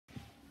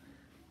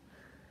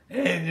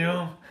Hey,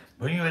 Jerome,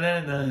 bring you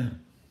another time.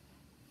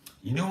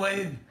 You know what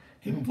is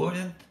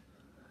important?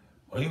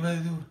 What you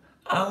must do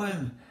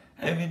hours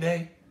every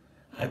day,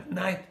 at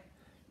night,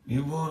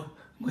 before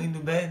going to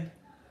bed,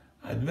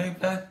 at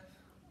breakfast,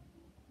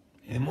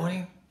 in the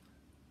morning,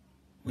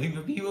 with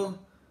your people,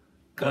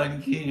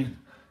 communication,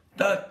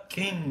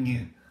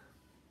 talking.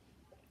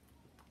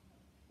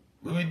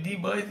 With a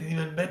deep voice is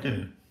even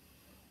better.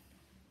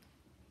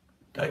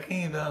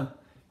 Talking about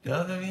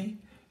philosophy,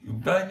 your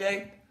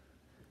project,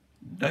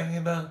 talking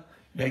about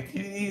your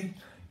activities,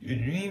 your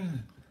dreams,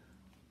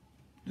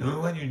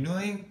 knowing what you're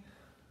doing,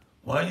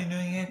 why you're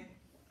doing it,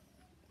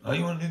 what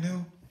you want to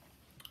do,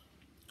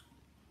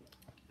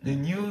 the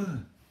news,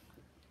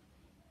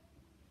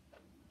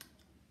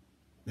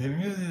 the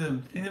music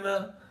of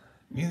cinema,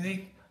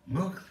 music,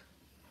 books.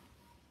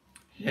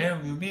 Share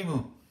with your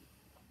people.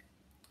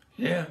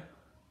 Share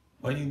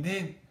what you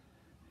did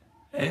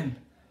and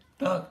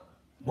talk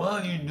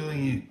while you're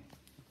doing it.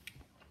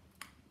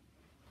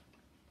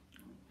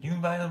 You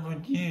vital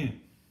frontier,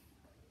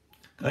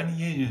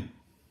 communication.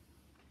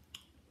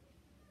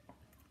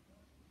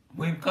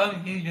 With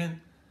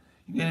communication,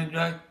 you can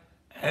attract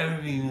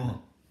everything you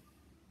want.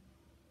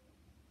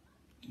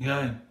 You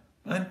got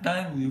fun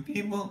time with your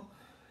people,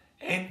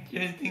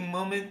 interesting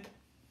moment.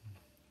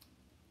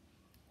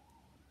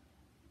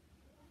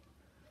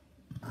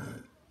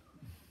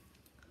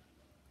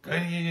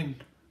 Communication,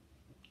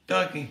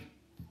 talking.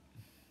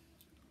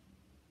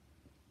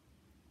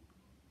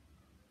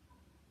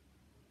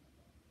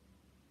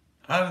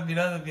 Have a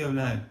philosophy of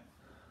life.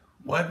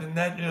 What's the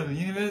nature of the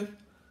universe?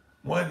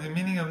 What's the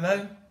meaning of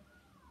life?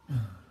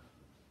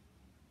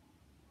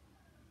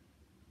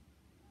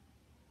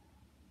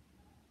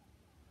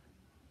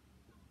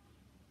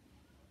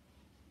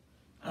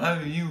 How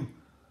do you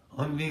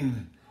on things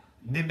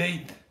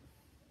debate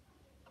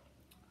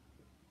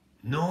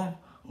norm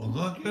or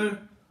culture,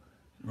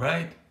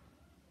 right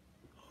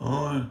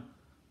or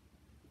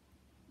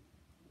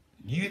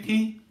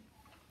duty,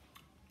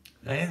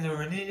 science or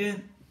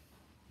religion?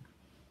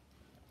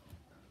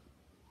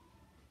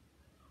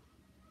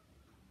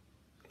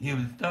 You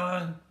have a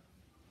star.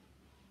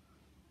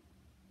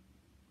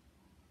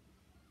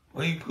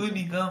 What you could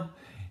become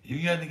if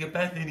you have the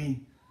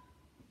capacity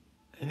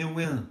and the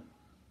will.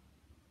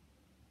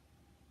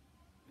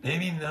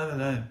 Maybe in another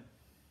life.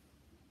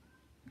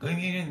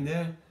 Communication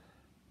there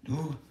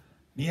to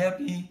be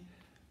happy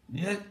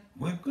just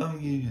with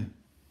communication.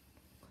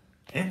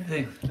 And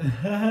sex.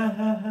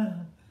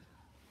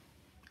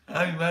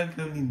 Everybody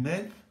comes in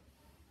bed.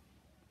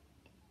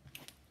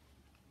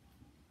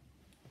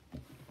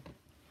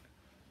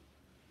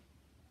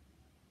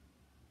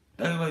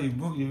 Talk about your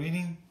book you're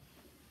reading.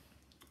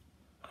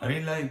 I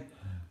read like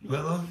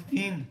Joel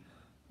Osteen,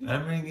 the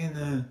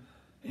American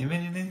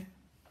evangelist.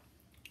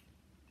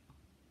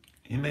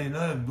 He made a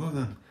lot of books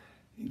on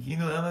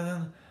Kindle,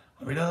 Amazon.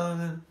 I read all of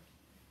them.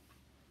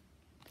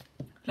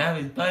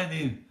 Life is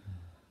positive.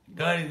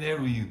 God is there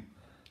for you.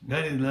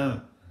 God is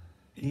love.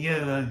 He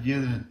cares about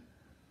children.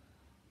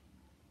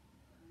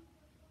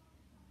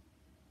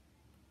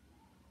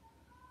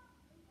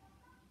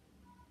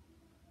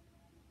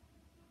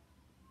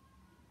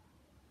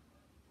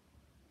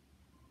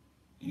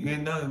 You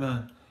can talk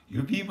about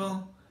your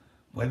people,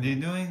 what they're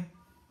doing,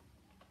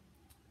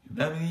 your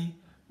family,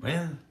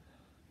 friends,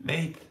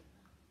 mates.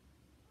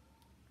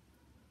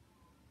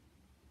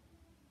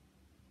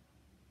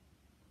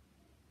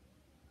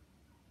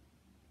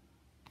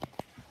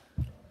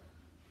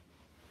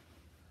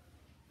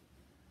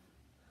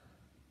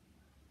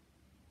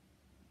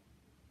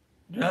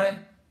 Try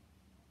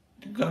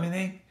to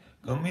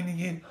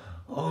communicate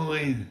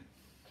always.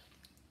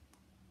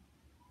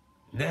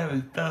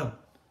 Never stop.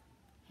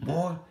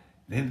 More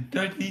than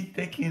 30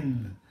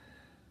 seconds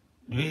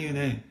during your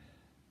day.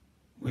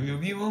 With your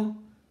people,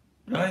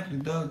 try to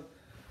talk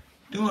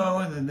 2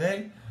 hours a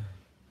day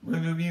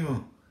with your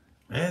people.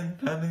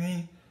 Friends,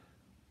 family,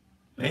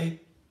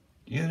 mates,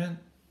 children.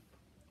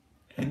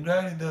 And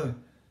try to talk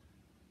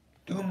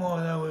 2 more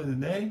hours a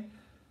day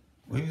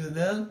with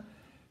yourself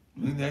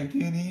doing the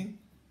activity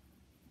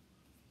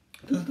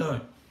to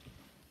start.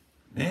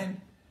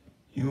 Then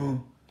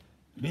you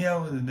 3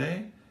 hours a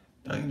day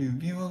talking to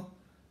people,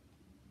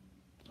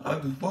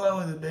 up to 4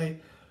 hours a day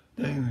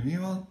talking to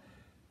people,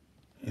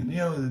 and 3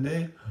 hours a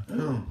day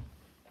alone.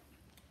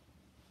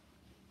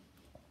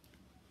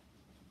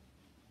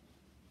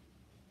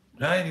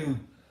 Try to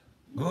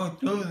go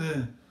through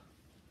the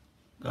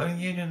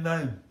communication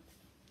time.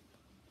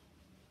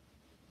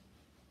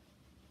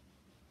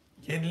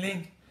 Get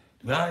linked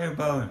to higher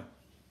power.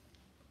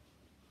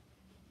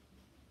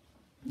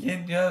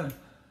 Get your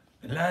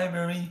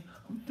library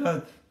of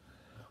thoughts.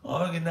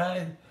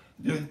 Organize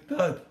your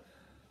thoughts,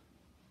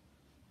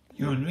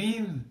 your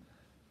dreams,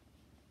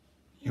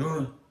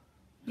 your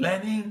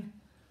planning,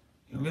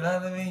 your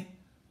philosophy.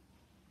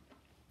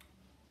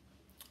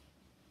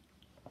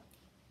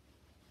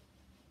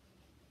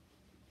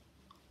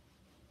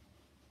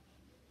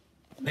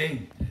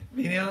 Make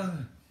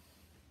videos,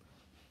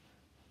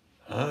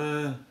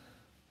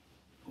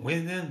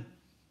 wisdom,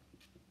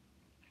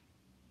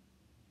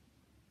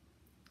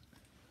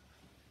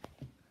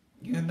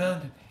 You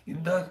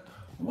don't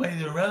what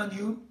is around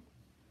you.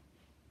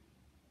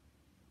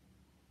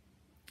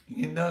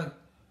 You don't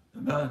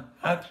about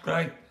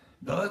abstract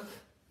thoughts.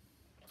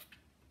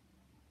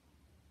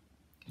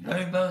 It's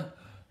not about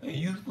a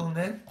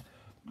usefulness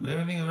to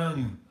everything around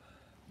you.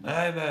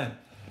 My bad.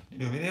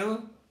 The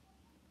video.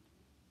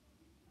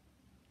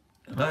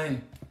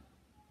 My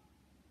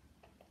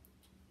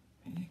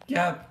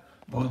cap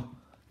for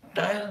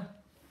style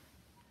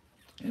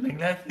and my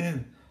glasses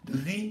to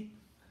see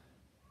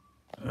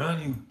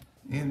around you.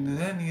 And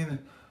then you can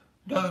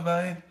talk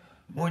about it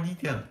in more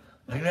detail.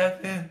 My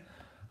glasses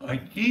are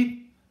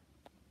cheap,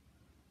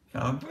 they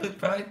are first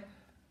price,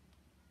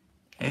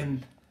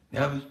 and they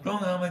have a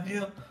strong raw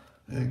material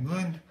with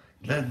good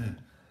glasses.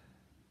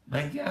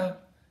 My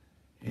cap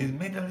is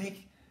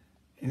metallic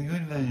and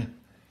good version.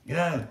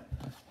 Glass,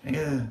 I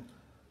got a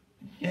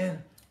chain,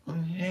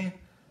 on the chain,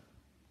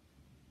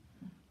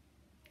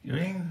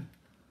 rings.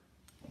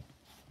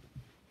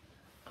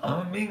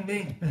 I'm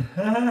big.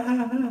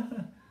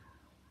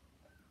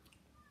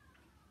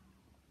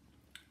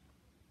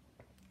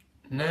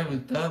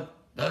 Never stop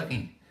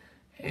talking.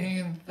 And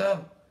you can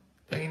stop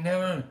talking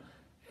never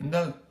and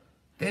talk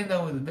 10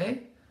 hours a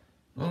day.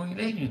 No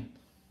relation.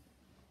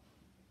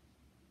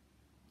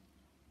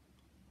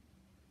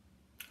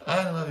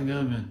 I love the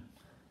government.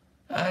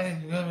 I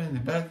had the government in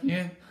the past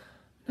years,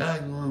 now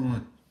I'm the only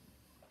one.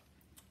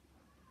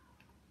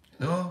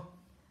 So,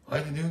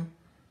 what you do?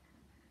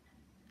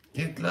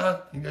 Get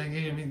lost, you gotta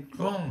get your big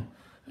strong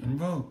and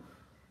broke.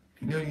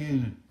 You gotta get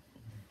your...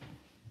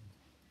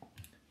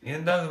 You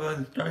can talk about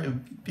the story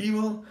of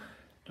people,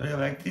 story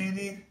of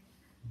activities.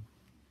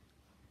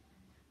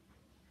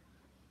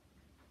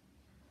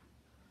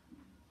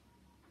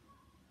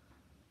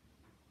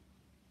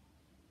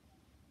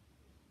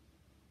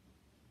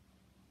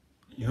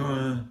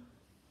 Your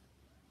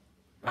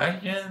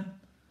passion,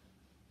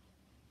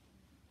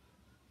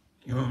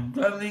 your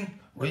traveling,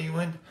 where you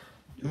went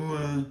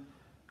to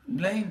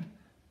Lane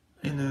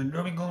in the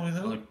tropical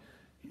resort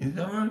in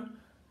summer,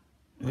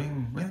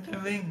 doing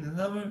windsurfing in the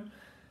summer,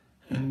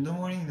 and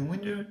snowboarding in the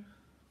winter,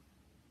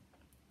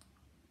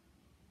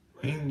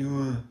 going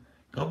to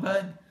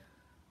Copan,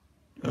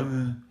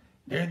 to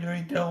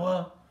territory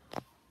Tawa,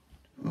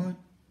 food.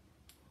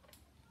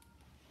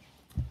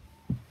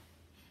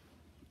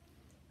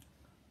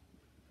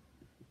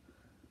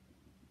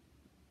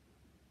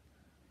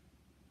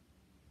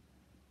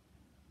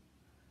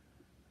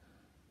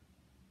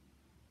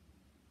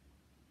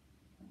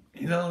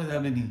 It's always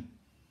happening.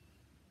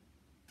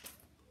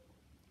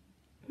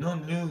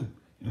 Don't lose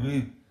your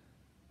way.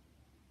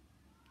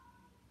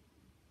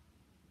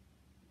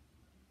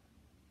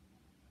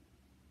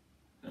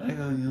 I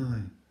got you.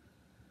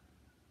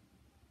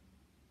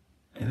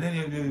 And then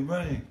you have to do the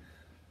project.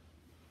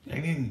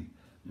 Like this.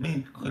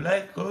 Make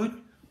life coach,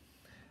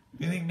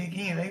 music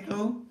making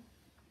electro,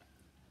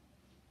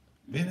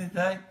 business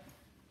side.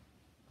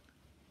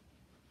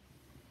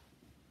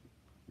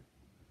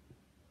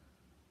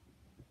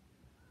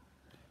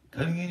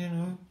 Communication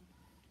room.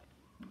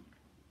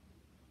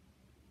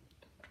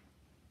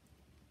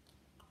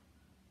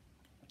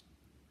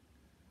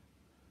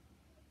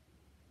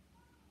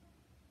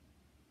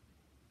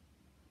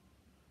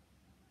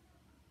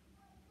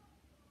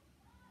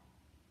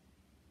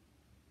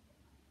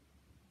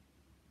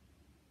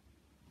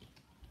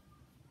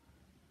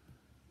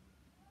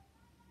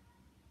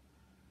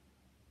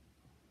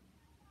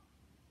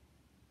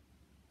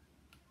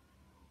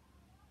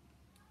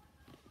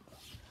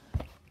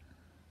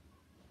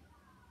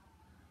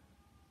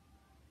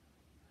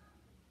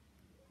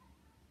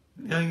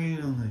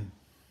 Communication room.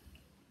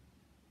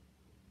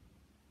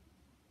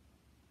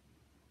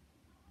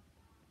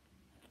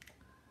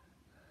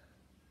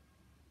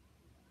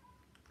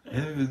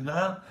 And if it's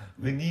not,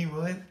 with new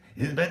voice,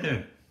 it's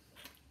better.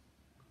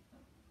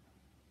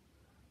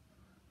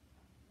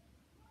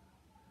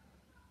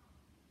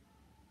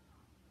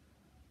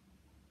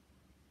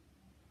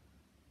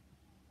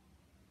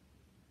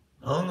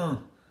 Oh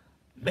no.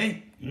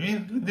 Make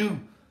dreams to do.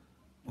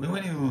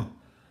 When you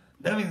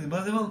nothing is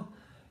possible,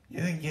 you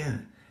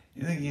can.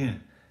 You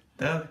can.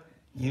 Stop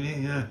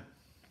giving up.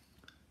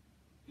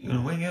 You're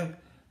gonna wake up,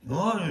 go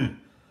harder.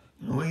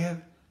 You're gonna wake up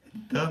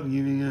and stop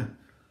giving up.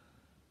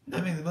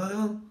 Nothing is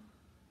possible,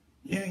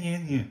 you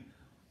can.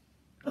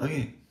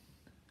 Okay.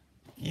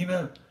 Keep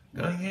up.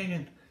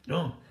 Communication.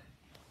 Don't.